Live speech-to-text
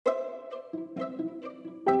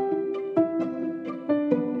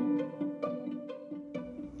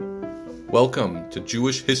Welcome to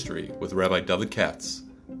Jewish History with Rabbi David Katz,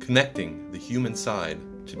 connecting the human side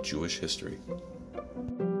to Jewish history.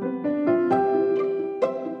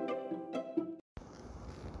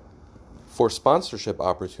 For sponsorship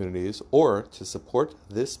opportunities or to support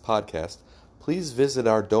this podcast, please visit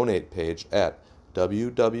our donate page at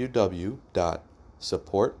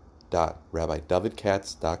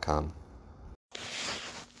www.support.rabbidavidkatz.com.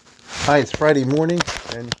 Hi, it's Friday morning,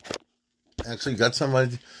 and actually got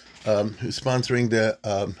somebody who's sponsoring the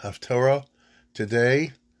Haftorah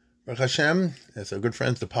today. Baruch Hashem, it's our good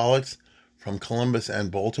friends, the Pollocks from Columbus and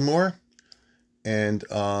Baltimore, and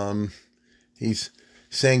he's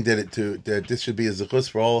saying that this should be a zechus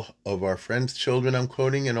for all of our friends' children, I'm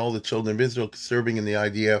quoting, and all the children of Israel serving in the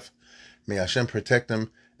IDF. May Hashem protect them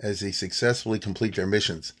as they successfully complete their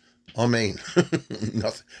missions. Amen.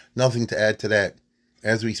 Nothing to add to that.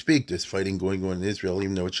 As we speak, there's fighting going on in Israel,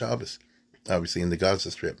 even though it's Shabbos, obviously in the Gaza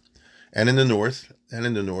Strip, and in the north.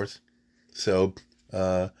 So,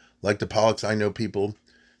 like the Pollocks, I know people,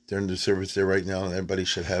 they're in the service there right now, and everybody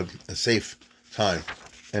should have a safe time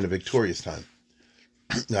and a victorious time.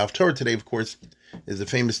 The Haftorah today, of course, is the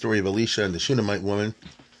famous story of Elisha and the Shunammite woman.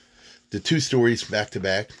 The two stories back to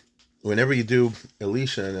back. Whenever you do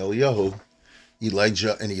Elisha and Eliyahu,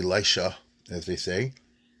 Elijah and Elisha, as they say,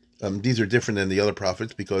 these are different than the other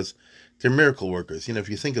prophets because they're miracle workers. You know, if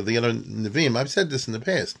you think of the other Nevi'im, I've said this in the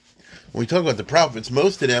past. When we talk about the prophets,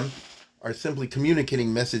 most of them are simply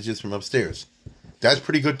communicating messages from upstairs. That's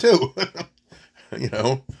pretty good too. You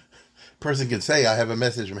know, a person can say, I have a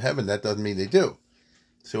message from heaven. That doesn't mean they do.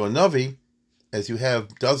 So a Navi, as you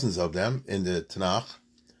have dozens of them in the Tanakh,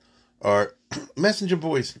 are messenger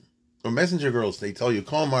boys or messenger girls. They tell you,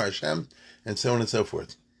 Kol Mar Hashem, and so on and so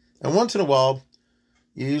forth. And once in a while,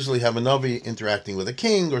 you usually have a Navi interacting with a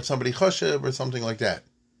king or somebody chashev or something like that.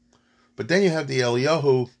 But then you have the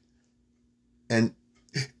Eliyahu and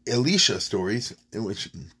Elisha stories, in which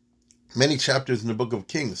many chapters in the book of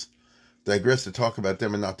Kings digress to talk about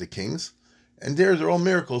them and not the kings. And theirs are all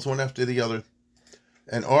miracles, one after the other.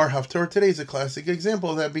 And our Haftorah today is a classic example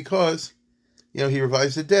of that because, you know, he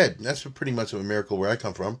revives the dead. And that's pretty much of a miracle where I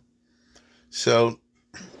come from. So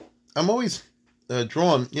I'm always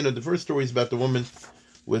drawn, you know, the first story is about the woman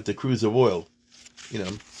with the cruse of oil. You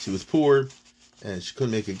know, she was poor and she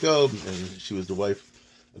couldn't make it go, and she was the wife,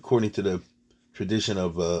 according to the tradition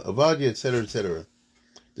of Avadia, etc., etc.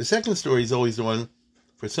 The second story is always the one,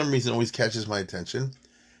 for some reason, always catches my attention,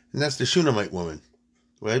 and that's the Shunammite woman,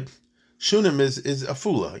 right? Shunam is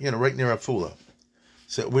Afula, you know, right near Afula.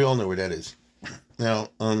 So we all know where that is. Now,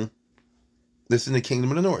 this is in the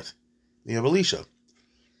kingdom of the north. You have Elisha.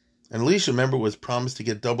 And Elisha, remember, was promised to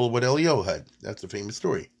get double what Eliyahu had. That's the famous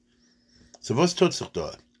story. So, what's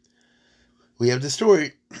Totzachdah? We have the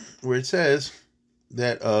story where it says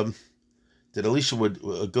that that Elisha would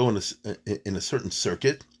go in a certain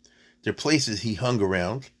circuit. There are places he hung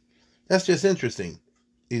around. That's just interesting.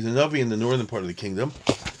 He's a Navi in the northern part of the kingdom,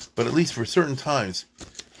 but at least for certain times,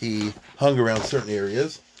 he hung around certain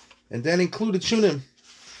areas, and that included Shunem.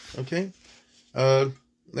 Okay, that's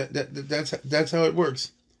how it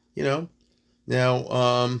works. You know,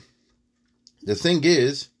 now, the thing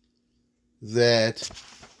is that,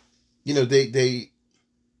 you know, they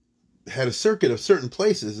had a circuit of certain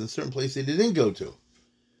places and certain places they didn't go to.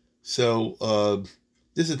 So,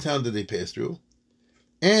 this is a town that they passed through.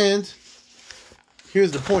 And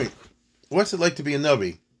here's the point. What's it like to be a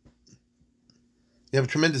Navi? You have a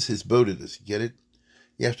tremendous hisbodedus, you get it?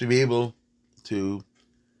 You have to be able to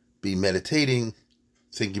be meditating,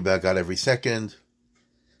 thinking about God every second,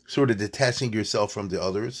 sort of detaching yourself from the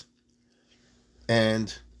others.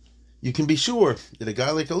 And you can be sure that a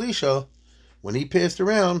guy like Elisha, when he passed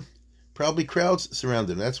around, probably crowds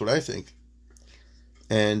surrounded him. That's what I think.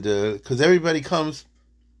 And because everybody comes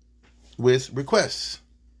with requests.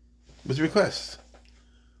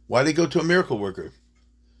 Why they go to a miracle worker?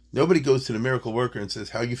 Nobody goes to the miracle worker and says,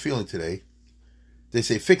 how are you feeling today? They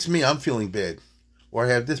say, fix me, I'm feeling bad. Or I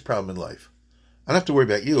have this problem in life. I don't have to worry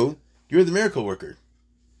about you. You're the miracle worker.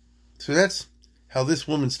 So that's how this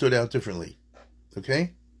woman stood out differently.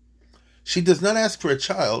 Okay? She does not ask for a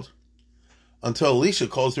child until Elisha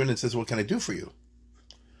calls her in and says, what can I do for you?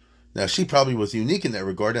 Now, she probably was unique in that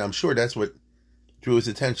regard, and I'm sure that's what drew his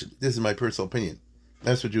attention. This is my personal opinion.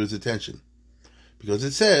 That's what drew his attention. Because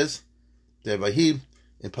it says that Vahi,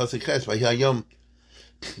 in Pasuk Ches, Vahi Hayom,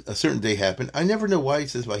 a certain day happened. I never know why it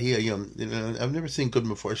says Vahi Hayom. You know, I've never seen good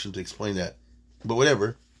Mefarshim to explain that. But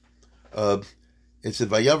whatever. It said,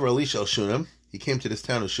 Vayavar Elisha al Shunem. He came to this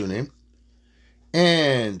town of Shunem.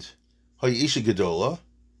 And Hay Isha Gedola.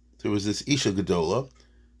 There was this Isha Gedola.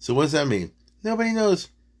 So what does that mean? Nobody knows.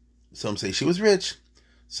 Some say she was rich.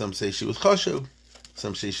 Some say she was chashuv.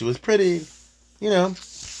 Some say she was pretty.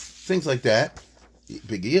 Things like that.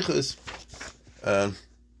 Big yichus.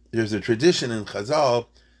 There's a tradition in Chazal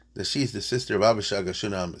that she's the sister of Abishag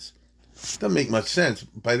Shunamis. Doesn't make much sense.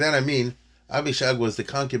 By that I mean Abishag was the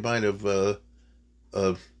concubine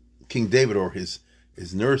of King David, or his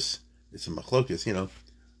nurse. It's a machlokes,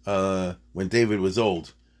 when David was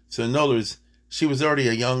old. So in other words, she was already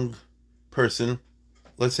a young person.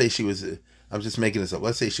 Let's say she was, I'm just making this up,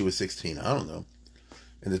 let's say she was 16, I don't know.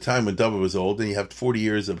 In the time when David was old, then you have 40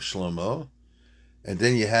 years of Shlomo, and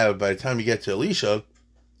then you have, by the time you get to Elisha,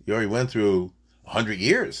 you already went through 100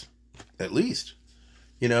 years, at least.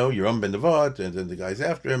 Your Ben Devat, and then the guys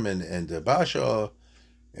after him, and Basha,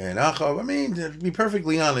 and Achav. I mean, to be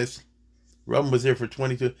perfectly honest, Ram was there for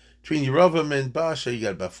 22. Between Yeravim and Basha, you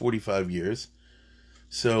got about 45 years.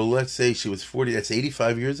 So let's say she was 40, that's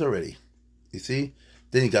 85 years already. You see?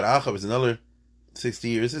 Then you got Achav, it's another 60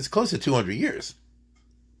 years. It's close to 200 years.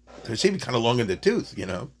 So she'd be kind of long in the tooth,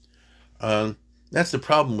 That's the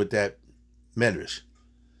problem with that medrash.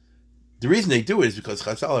 The reason they do it is because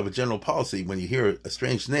Chazal have a general policy. When you hear a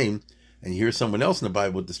strange name, and you hear someone else in the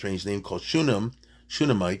Bible with the strange name called Shunam,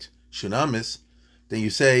 Shunamite, Shunamis, then you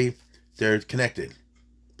say they're connected.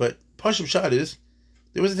 But Pashut Pshat is,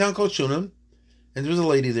 there was a town called Shunam, and there was a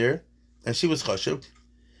lady there, and she was chashuv.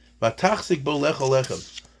 Vatachzik bo lecha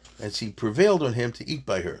lechem, and she prevailed on him to eat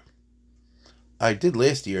by her. I did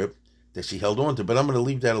last year that she held on to, but I'm going to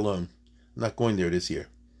leave that alone. I'm not going there this year.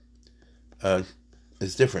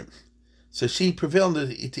 It's different. So she prevailed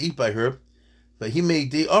to eat by her, but he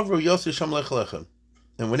made the avro yoser sham lecha lechem,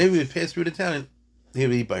 and whenever he would pass through the town, he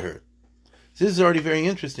would eat by her. So this is already very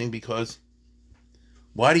interesting, because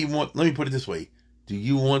why do you want, let me put it this way, do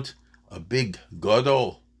you want a big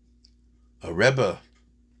gadol, a rebbe,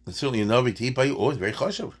 and certainly a navi to eat by you? Oh, it's very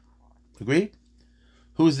chashuv. Agreed?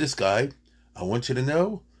 Who is this guy? I want you to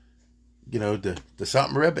know, the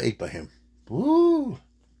Satmar Rebbe ate by him. Woo!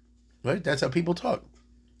 Right? That's how people talk.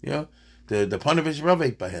 The Panovich Rav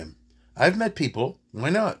ate by him. I've met people, why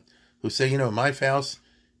not, who say, my house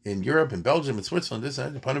in Europe and Belgium and Switzerland,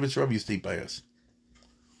 the Panovich Rav used to eat by us.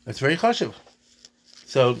 That's very chashuv.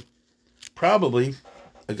 So, probably,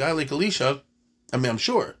 a guy like Elisha, I'm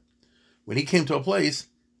sure, when he came to a place,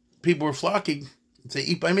 people were flocking and say,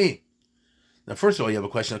 eat by me. Now, first of all, you have a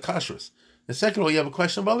question of kashrus. And second of all, you have a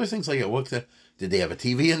question of other things like that. Did they have a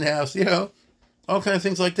TV in the house? All kinds of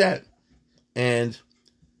things like that. And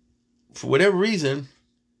for whatever reason,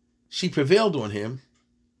 she prevailed on him.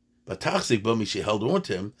 But Tachzik Bumi, she held on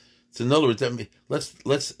to him. So in other words,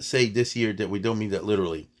 let's say this year that we don't mean that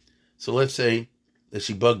literally. So let's say that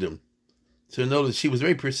she bugged him. So in other words, she was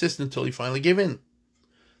very persistent until he finally gave in.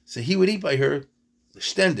 So he would eat by her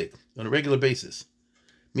ständig, on a regular basis.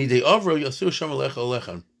 Midei avro yasur sham alecha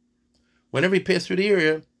alechan. Whenever he passed through the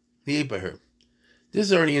area, he ate by her. This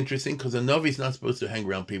is already interesting, because a Navi is not supposed to hang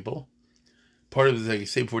around people. Part of it is, like I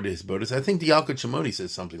say before, his bonus. I think the Yalkut Shimoni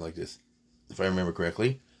says something like this, if I remember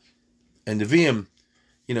correctly. And the Nevi'im,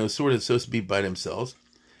 sort of supposed to be by themselves.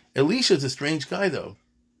 Elisha is a strange guy, though.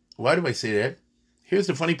 Why do I say that? Here's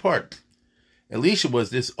the funny part. Elisha was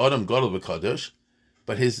this Adam Gadol V'Kadosh,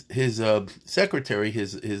 but his secretary,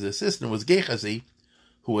 his assistant, was Gehazi,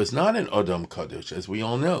 who was not an Adam Kadosh, as we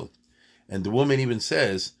all know. And the woman even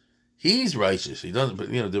says, he's righteous. He doesn't, but,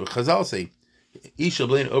 the Chazal say, Isha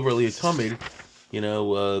Blain overly tamid,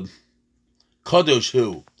 Kadosh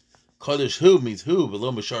who? Kadosh who means who, but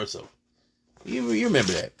lo masharso. You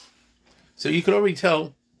remember that. So you could already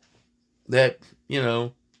tell that,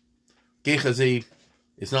 Gehazi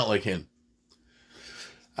is not like him.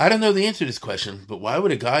 I don't know the answer to this question, but why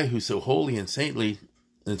would a guy who's so holy and saintly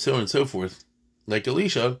and so on and so forth, like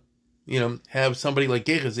Elisha, have somebody like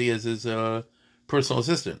Gehazi as his personal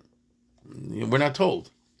assistant? We're not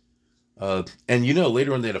told. And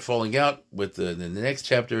later on they had a falling out with in the next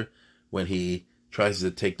chapter when he tries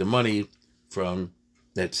to take the money from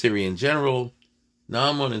that Syrian general,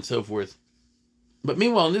 Naaman, and so forth. But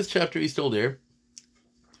meanwhile, in this chapter, he's still there.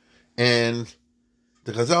 And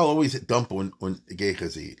the Chazal always dump on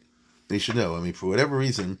Gehazi. They should know. For whatever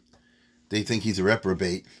reason, they think he's a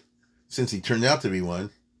reprobate, since he turned out to be one.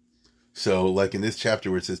 So, like in this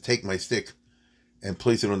chapter where it says, take my stick and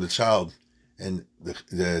place it on the child. And the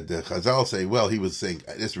Chazal say, well, he was saying,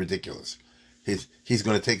 this is ridiculous. He's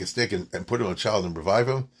going to take a stick and put it on a child and revive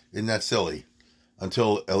him? Isn't that silly?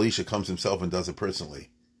 Until Elisha comes himself and does it personally.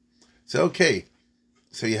 So, okay.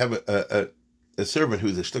 So you have a servant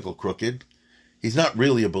who's a shtickle crooked. He's not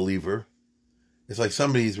really a believer. It's like some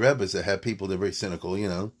of these rebbes that have people that are very cynical,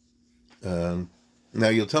 Now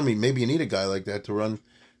you'll tell me maybe you need a guy like that to run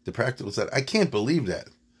the practical side. I can't believe that.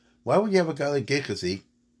 Why would you have a guy like Gehazi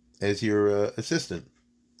as your assistant?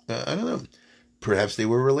 I don't know. Perhaps they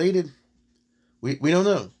were related. We don't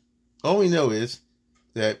know. All we know is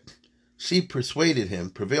that she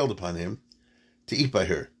prevailed upon him to eat by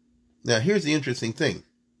her. Now here's the interesting thing.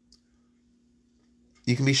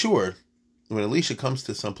 You can be sure when Elisha comes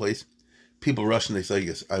to someplace, people rush and they say,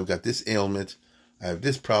 yes, I've got this ailment, I have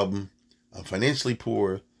this problem, I'm financially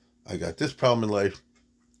poor, I got this problem in life,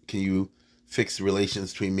 can you fix the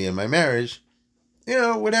relations between me and my marriage?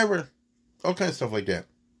 Whatever. All kinds of stuff like that.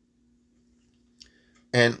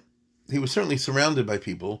 And he was certainly surrounded by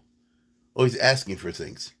people always asking for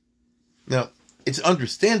things. Now, it's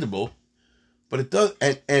understandable, but it does,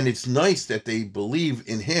 and it's nice that they believe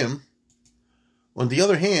in him. On the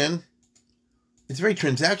other hand, it's very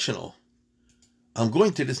transactional. I'm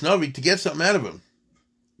going to this Navi to get something out of him.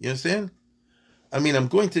 You understand? I mean, I'm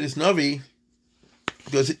going to this Navi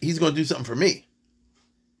because he's going to do something for me.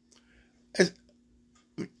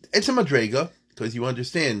 It's a madrega, because you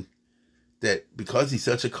understand that because he's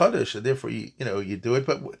such a kaddish, and therefore you do it.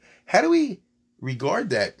 But how do we regard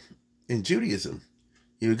that in Judaism?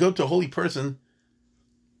 You go to a holy person,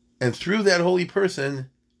 and through that holy person,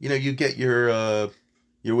 you get your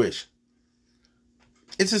wish.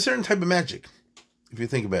 It's a certain type of magic, if you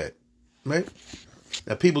think about it, right?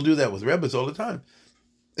 Now, people do that with rebbes all the time.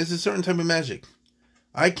 It's a certain type of magic.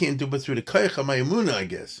 I can't do but through the koach of my emunah, I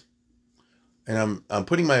guess. And I'm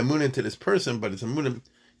putting my emunah into this person, but it's emunah,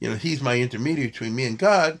 he's my intermediary between me and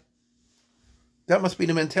God. That must be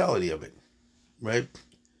the mentality of it, right?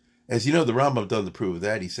 As you know, the Rambam doesn't approve of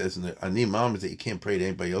that. He says in the Ani Mam that you can't pray to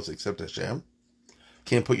anybody else except Hashem.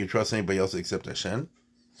 Can't put your trust in anybody else except Hashem.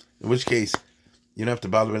 In which case, you don't have to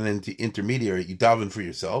bother with an intermediary. You daven for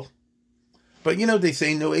yourself. But they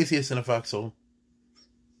say no atheist in a foxhole.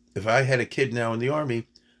 If I had a kid now in the army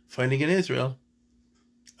fighting in Israel,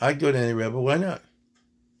 I'd go to any rebbe. Why not?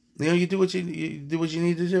 You do what you do what you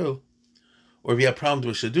need to do. Or if you have problems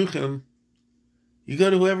with shidduchim, you go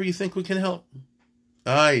to whoever you think we can help.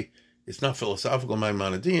 It's not philosophical,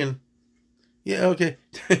 Maimonidean. Yeah, okay.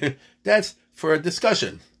 That's for a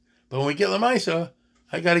discussion. But when we get Lamaisa,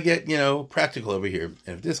 I got to get, practical over here.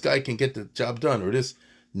 And if this guy can get the job done, or this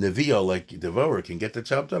Nevi'ah like Devorah can get the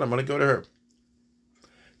job done, I'm going to go to her.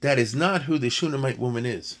 That is not who the Shunammite woman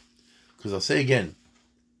is. Because I'll say again,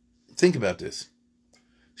 think about this.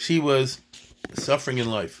 She was suffering in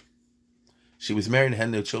life. She was married and had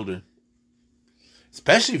no children.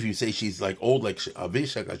 Especially if you say she's like old, like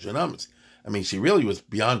Avishak Ashanamis. I mean, she really was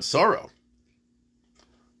beyond sorrow.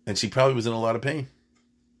 And she probably was in a lot of pain.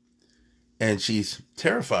 And she's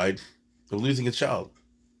terrified of losing a child.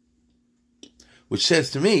 Which says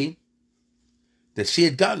to me that she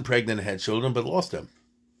had gotten pregnant and had children, but lost them.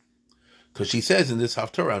 Because she says in this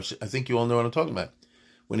Haftorah, I think you all know what I'm talking about.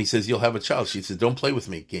 When he says, you'll have a child, she says, don't play with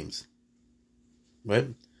me, games. Right?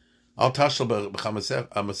 Al tashal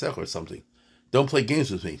b'chamasech or something. Don't play games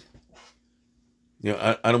with me.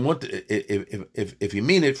 I don't want to, if you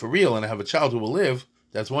mean it for real and I have a child who will live,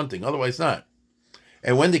 that's one thing. Otherwise not.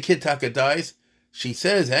 And when the kid Taka dies, she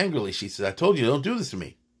says angrily, she says, I told you, don't do this to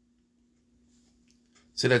me.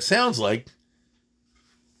 So that sounds like,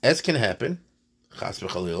 as can happen, chas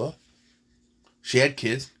v'chalila, she had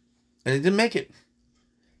kids and they didn't make it.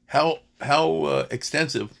 How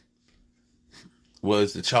extensive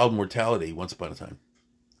was the child mortality once upon a time?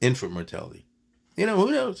 Infant mortality.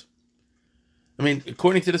 Who knows? I mean,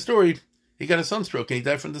 according to the story, he got a sunstroke and he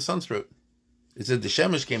died from the sunstroke. It said the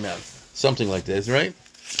shemesh came out. Something like this, right?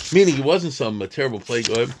 Meaning it wasn't some terrible plague.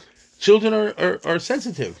 Children are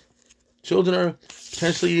sensitive. Children are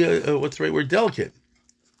potentially, what's the right word, delicate.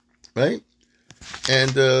 Right?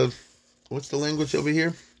 And what's the language over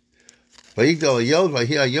here? He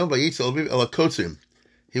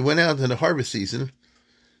went out in the harvest season,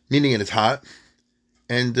 meaning it's hot,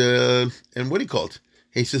 and what do you call it?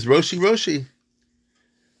 He says, Roshi.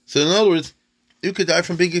 So in other words, you could die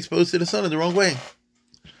from being exposed to the sun in the wrong way.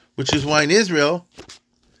 Which is why in Israel,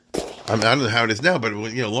 I don't know how it is now, but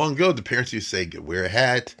long ago, the parents used to say, wear a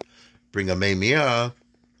hat, bring a meimia,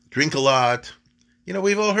 drink a lot.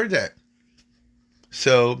 We've all heard that.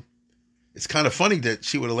 So it's kind of funny that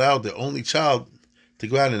she would allow the only child to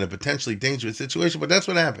go out in a potentially dangerous situation, but that's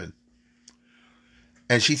what happened.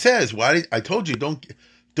 And she says, I told you,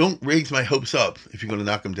 don't raise my hopes up if you're going to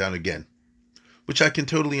knock them down again. Which I can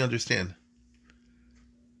totally understand.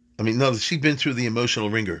 I mean, no, she's been through the emotional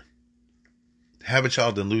ringer. Have a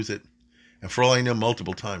child and lose it. And for all I know,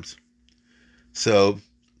 multiple times. So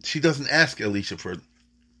she doesn't ask Elisha for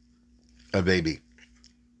a baby.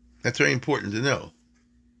 That's very important to know.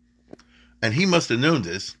 And he must have known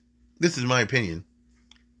this. This is my opinion.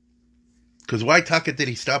 Because why taka did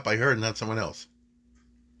he stop by her and not someone else?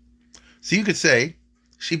 So you could say,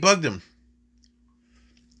 she bugged him.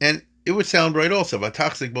 And it would sound right also.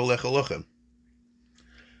 V'ataksik bo lecha lochem.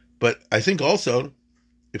 But I think also,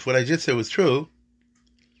 if what I just said was true,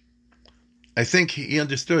 I think he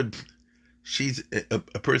understood she's a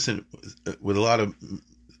person with a lot of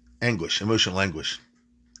anguish, emotional anguish,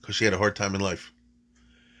 because she had a hard time in life.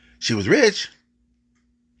 She was rich,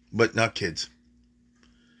 but not kids.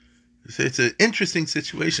 So it's an interesting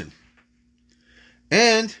situation.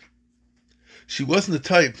 And she wasn't the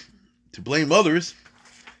type to blame others,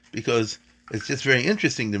 because it's just very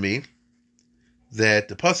interesting to me that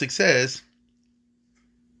the pasuk says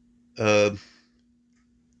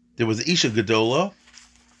there was Isha Gedola,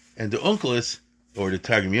 and the Onkelos, or the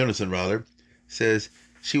Targum Yonasan rather, says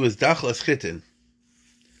she was Dachlas Chitin.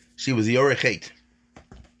 She was Yorechet.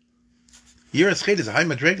 Yorechet is a high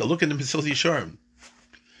madrega. Look at the Mesil Yisharim.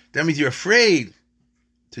 That means you're afraid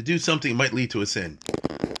to do something that might lead to a sin.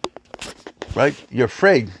 Right? You're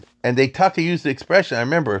afraid. And they taught to use the expression, I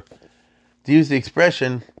remember, to use the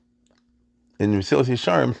expression in Mesil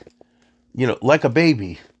Yisharim, like a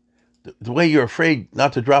baby. The way you're afraid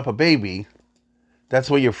not to drop a baby, that's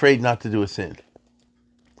the way you're afraid not to do a sin.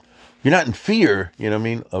 You're not in fear,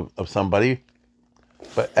 of somebody,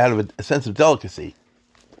 but out of a sense of delicacy.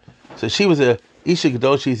 So she was a Isha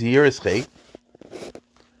Gadol, she's a Yereschet.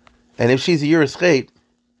 And if she's a Yereschet,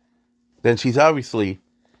 then she's obviously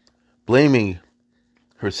blaming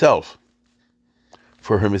herself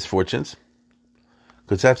for her misfortunes,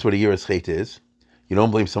 because that's what a Yereschet is. You don't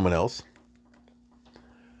blame someone else.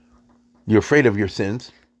 You're afraid of your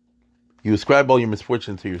sins. You ascribe all your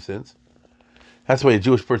misfortunes to your sins. That's the way a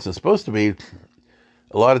Jewish person is supposed to be.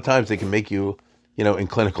 A lot of times they can make you, in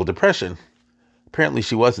clinical depression. Apparently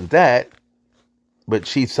she wasn't that, but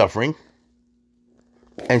she's suffering.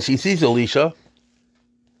 And she sees Elisha,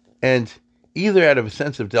 and either out of a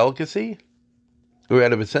sense of delicacy, or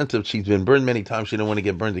out of a sense of she's been burned many times, she don't want to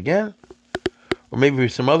get burned again, or maybe for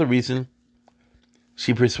some other reason,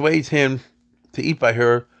 she persuades him to eat by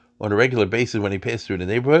her on a regular basis when he passes through the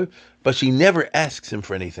neighborhood, but she never asks him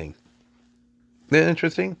for anything. Isn't that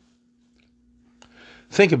interesting?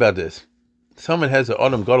 Think about this. Someone has an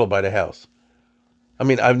autumn gadol by the house. I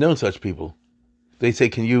mean, I've known such people. They say,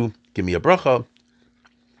 can you give me a bracha?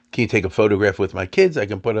 Can you take a photograph with my kids? I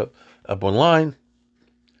can put up online.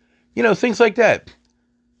 Things like that.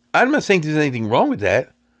 I'm not saying there's anything wrong with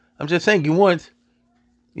that. I'm just saying you want,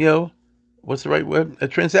 what's the right word? A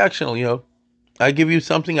transactional, I give you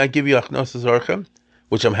something, I give you achnosas orchem,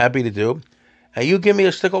 which I'm happy to do, and you give me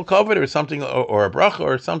a shtickle covet or something, or a bracha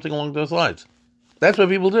or something along those lines. That's what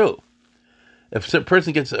people do. If a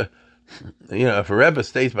person gets if a rebbe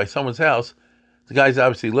stays by someone's house, the guy's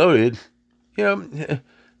obviously loaded,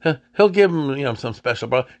 he'll give him, some special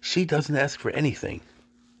bracha. She doesn't ask for anything.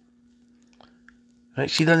 Right?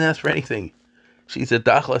 She doesn't ask for anything. She's a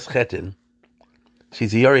dachlas chetin.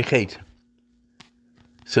 She's a yarichet.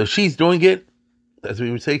 So she's doing it, as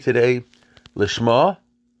we would say today, lishma,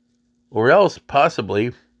 or else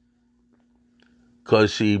possibly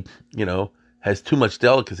because she, has too much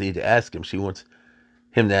delicacy to ask him. She wants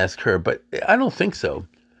him to ask her, but I don't think so.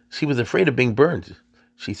 She was afraid of being burned.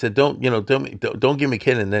 She said, "Don't give me a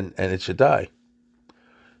kid, and it should die."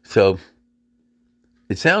 So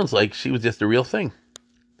it sounds like she was just a real thing.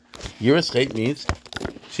 Yereschet means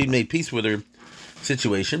she made peace with her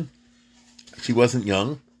situation. She wasn't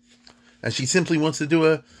young, and she simply wants to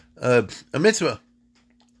do a mitzvah.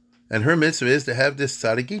 And her mitzvah is to have this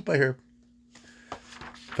tzaddik eat by her.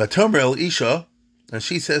 Vatomer Elisha, and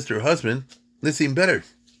she says to her husband, this is even better,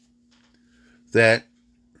 that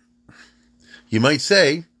you might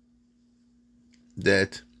say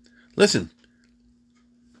that, listen,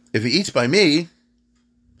 if he eats by me,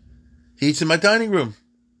 he eats in my dining room.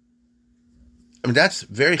 I mean, that's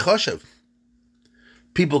very chashav.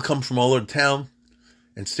 People come from all over town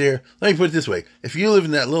and stare. Let me put it this way. If you live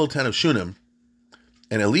in that little town of Shunem,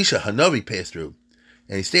 and Elisha Hanavi passed through,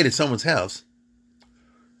 and he stayed at someone's house,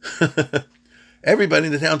 everybody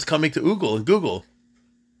in the town's coming to Google,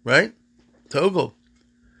 right? To Google.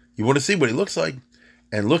 You want to see what he looks like,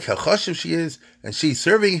 and look how chashuv she is, and she's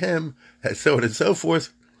serving him, and so on and so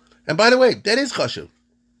forth. And by the way, that is chashuv,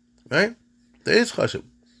 right? That is chashuv.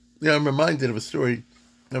 I'm reminded of a story,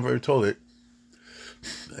 never ever told it.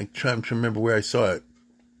 I'm trying to remember where I saw it.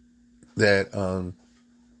 That Chaim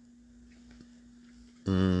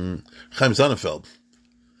Sonnenfeld.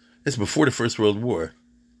 It's before the First World War.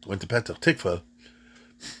 went to Petach Tikva,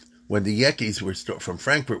 when the Yekis from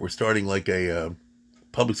Frankfurt were starting like a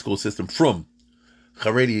public school system from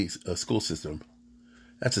Haredi school system.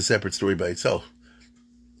 That's a separate story by itself.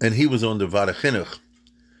 And he was on the Vada Chinuch,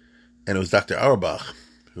 and it was Dr. Auerbach,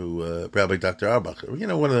 Rabbi Dr. Auerbach, one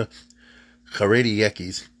of the Haredi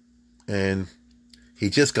Yekis. And he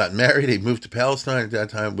just got married. He moved to Palestine at that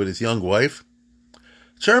time with his young wife.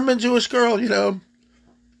 German Jewish girl,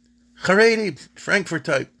 Haredi, Frankfurt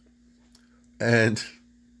type. And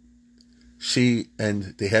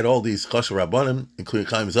they had all these Choshev Rabbanim, including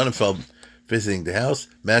Chaim Sonnenfeld, visiting the house.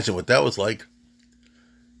 Imagine what that was like.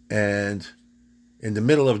 And in the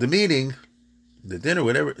middle of the meeting, the dinner,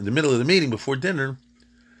 whatever, in the middle of the meeting, before dinner,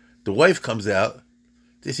 the wife comes out,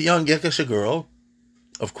 this young Yekisha girl,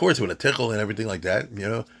 of course with a tickle and everything like that,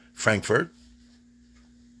 Frankfurt,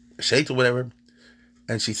 shaitel, whatever,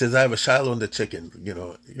 and she says, I have a shiloh on the chicken,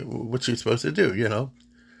 what you supposed to do,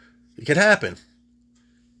 it can happen.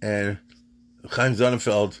 And Chaim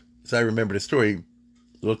Sonnenfeld, as I remember the story,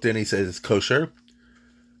 looked in, he says, it's kosher.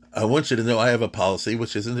 I want you to know I have a policy,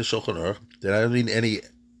 which is in the Shulchan Aruch, that I don't need any,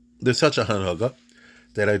 there's such a hanhaga,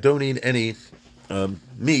 that I don't eat any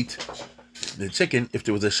meat, the chicken, if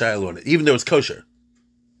there was a shiloh on it, even though it's kosher.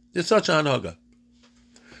 There's such a hanhaga.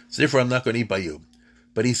 So therefore I'm not going to eat by you.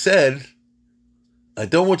 But he said, I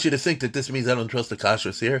don't want you to think that this means I don't trust the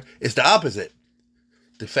kashrus here. It's the opposite.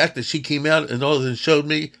 The fact that she came out and all of this showed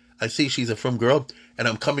me, I see she's a frum girl, and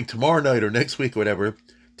I'm coming tomorrow night or next week or whatever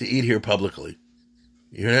to eat here publicly.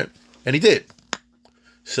 You hear that? And he did.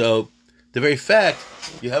 So the very fact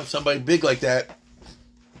you have somebody big like that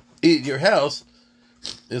eat your house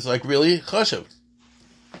is like really chashuv.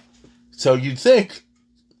 So you'd think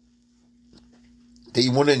that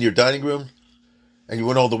you want it in your dining room and you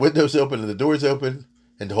want all the windows open and the doors open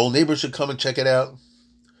and the whole neighbor should come and check it out.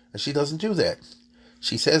 And she doesn't do that.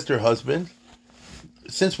 She says to her husband,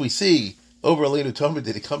 since we see over Aleinu Talmud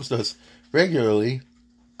that he comes to us regularly,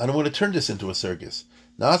 I don't want to turn this into a circus.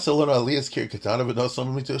 Let's give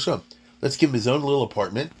him his own little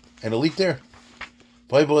apartment and he'll eat there.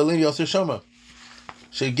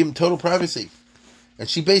 She'd give him total privacy. And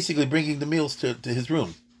she basically bringing the meals to his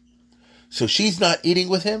room. So she's not eating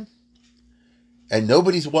with him and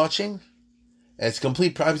nobody's watching and it's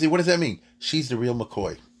complete privacy. What does that mean? She's the real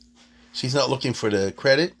McCoy. She's not looking for the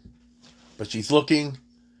credit, but she's looking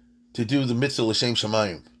to do the mitzvah l'shem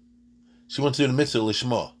shamayim. She wants to do the mitzvah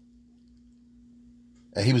l'shma.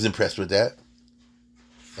 And he was impressed with that.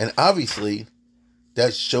 And obviously,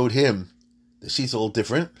 that showed him that she's a little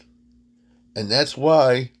different. And that's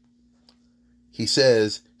why he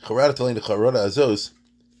says, you've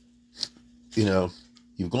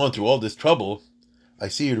gone through all this trouble. I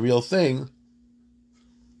see you're the real thing.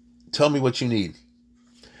 Tell me what you need.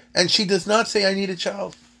 And she does not say, I need a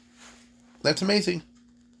child. That's amazing.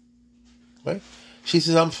 Right? She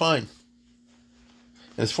says, I'm fine.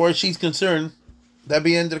 And as far as she's concerned, that'd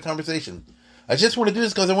be the end of the conversation. I just want to do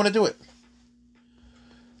this because I want to do it.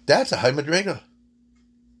 That's a high madrega.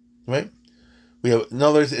 Right? In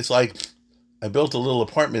other words, it's like I built a little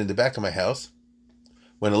apartment in the back of my house.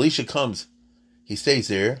 When Elisha comes, he stays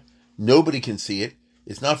there. Nobody can see it.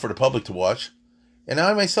 It's not for the public to watch. And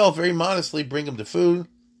I myself very modestly bring him the food.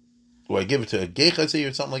 Or I give it to a geichazi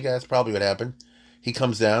or something like that. That's probably what happened. He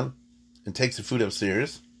comes down and takes the food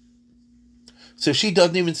upstairs. So she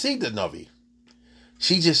doesn't even see the Navi.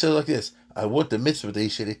 She just said like this, I want the mitzvah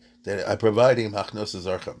that I provide him hachnos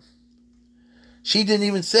zarcham. She didn't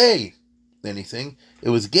even say anything. It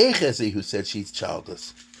was geichazi who said she's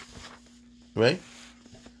childless. Right?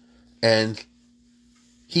 And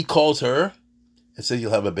he calls her and says,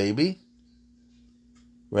 you'll have a baby.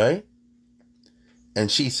 Right? And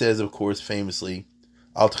she says, of course, famously,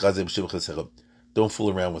 don't fool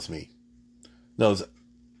around with me. No,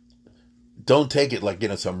 don't take it like,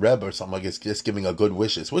 some rebbe or something like it's just giving a good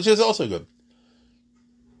wishes, which is also good.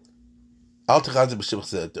 Don't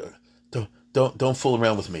fool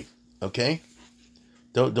around with me. Okay?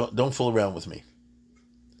 Don't fool around with me.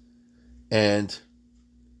 And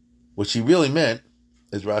what she really meant,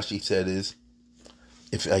 as Rashi said, is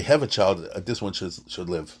if I have a child, this one should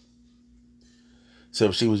live. So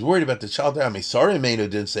if she was worried about the child, sorry, Mano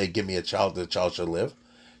didn't say, give me a child, the child should live.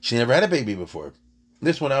 She never had a baby before.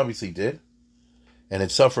 This one obviously did. And it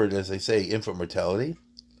suffered, as they say, infant mortality.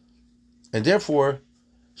 And therefore,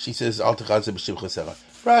 she says,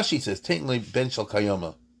 Rashi says, Taintly ben shel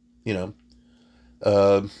kayoma.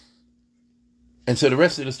 And so the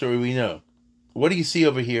rest of the story we know. What do you see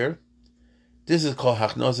over here? This is called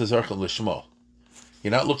hachnos zarcham l'shma.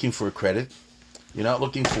 You're not looking for credit. You're not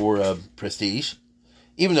looking for prestige.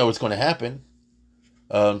 Even though it's going to happen,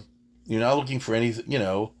 You're not looking for any,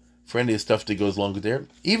 for any of the stuff that goes along with there.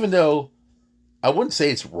 Even though I wouldn't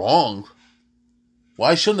say it's wrong.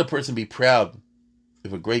 Why shouldn't the person be proud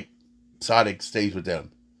if a great tzaddik stays with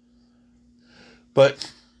them?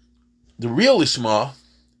 But the real lishma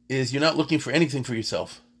is you're not looking for anything for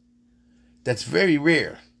yourself. That's very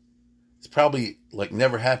rare. It's probably like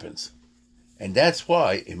never happens. And that's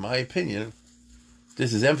why, in my opinion,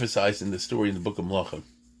 this is emphasized in the story in the book of Melachim.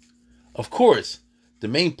 Of course, the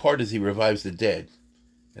main part is he revives the dead.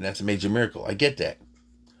 And that's a major miracle. I get that.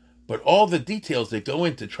 But all the details that go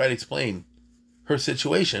in to try to explain her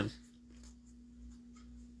situation,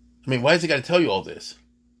 I mean, why has he got to tell you all this?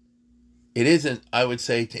 It isn't, I would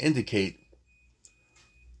say, to indicate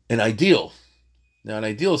an ideal. Now, an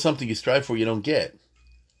ideal is something you strive for, you don't get.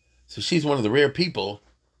 So she's one of the rare people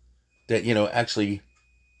that, actually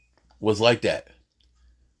was like that.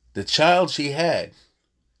 The child she had,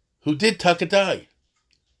 who did die,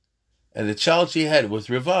 and the child she had was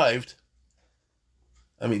revived.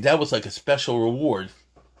 I mean, that was like a special reward,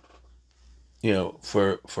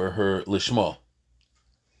 for her lishma.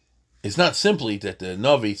 It's not simply that the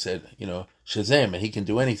Navi said, Shazam, and he can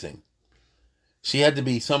do anything. She had to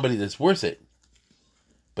be somebody that's worth it.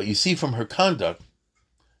 But you see from her conduct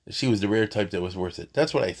that she was the rare type that was worth it.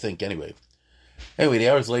 That's what I think, anyway. Anyway, the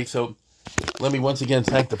hour's late, so let me once again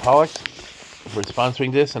thank the Pollocks for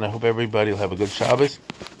sponsoring this, and I hope everybody will have a good Shabbos.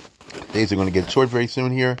 Days are going to get short very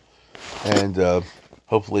soon here, and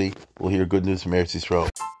hopefully we'll hear good news from Eretz Yisrael.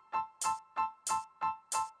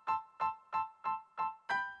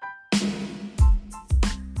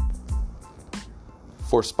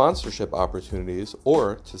 For sponsorship opportunities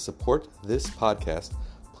or to support this podcast,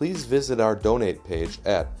 please visit our donate page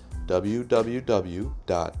at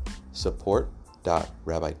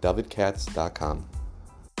www.support.rabbidavidkatz.com.